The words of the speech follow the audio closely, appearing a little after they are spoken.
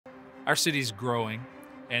Our city's growing,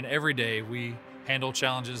 and every day we handle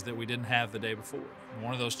challenges that we didn't have the day before. And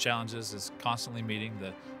one of those challenges is constantly meeting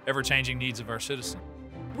the ever-changing needs of our citizens.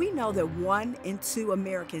 We know that 1 in 2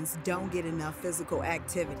 Americans don't get enough physical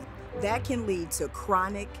activity. That can lead to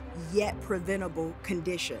chronic yet preventable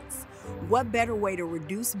conditions. What better way to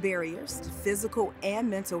reduce barriers to physical and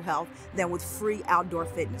mental health than with free outdoor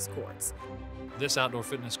fitness courts? This outdoor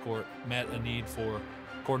fitness court met a need for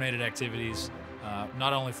coordinated activities,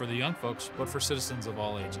 not only for the young folks, but for citizens of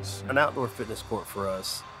all ages. An outdoor fitness court for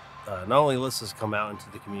us not only lets us come out into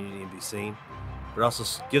the community and be seen, but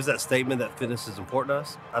also gives that statement that fitness is important to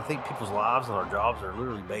us. I think people's lives and our jobs are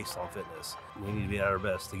literally based on fitness. We need to be at our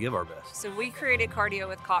best to give our best. So we created cardio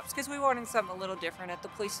with cops because we wanted something a little different at the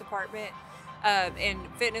police department. And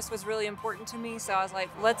fitness was really important to me. So I was like,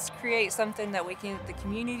 let's create something that we can get the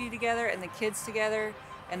community together and the kids together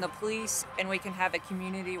and the police, and we can have a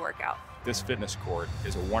community workout. This fitness court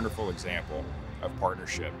is a wonderful example of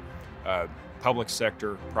partnership. Public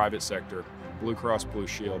sector, private sector, Blue Cross Blue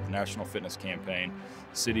Shield, the National Fitness Campaign,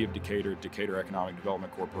 City of Decatur, Decatur Economic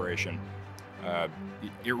Development Corporation.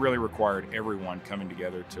 It really required everyone coming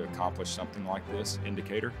together to accomplish something like this in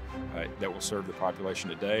Decatur that will serve the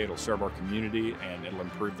population today, it'll serve our community, and it'll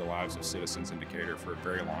improve the lives of citizens in Decatur for a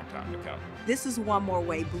very long time to come. This is one more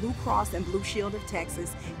way Blue Cross and Blue Shield of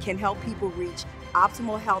Texas can help people reach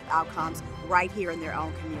optimal health outcomes right here in their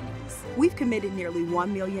own communities. We've committed nearly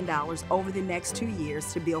 $1 million over the next 2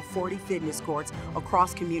 years to build 40 fitness courts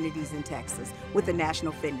across communities in Texas with the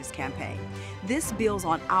National Fitness Campaign. This builds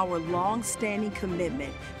on our long-standing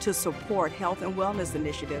commitment to support health and wellness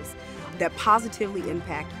initiatives that positively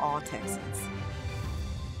impact all Texans.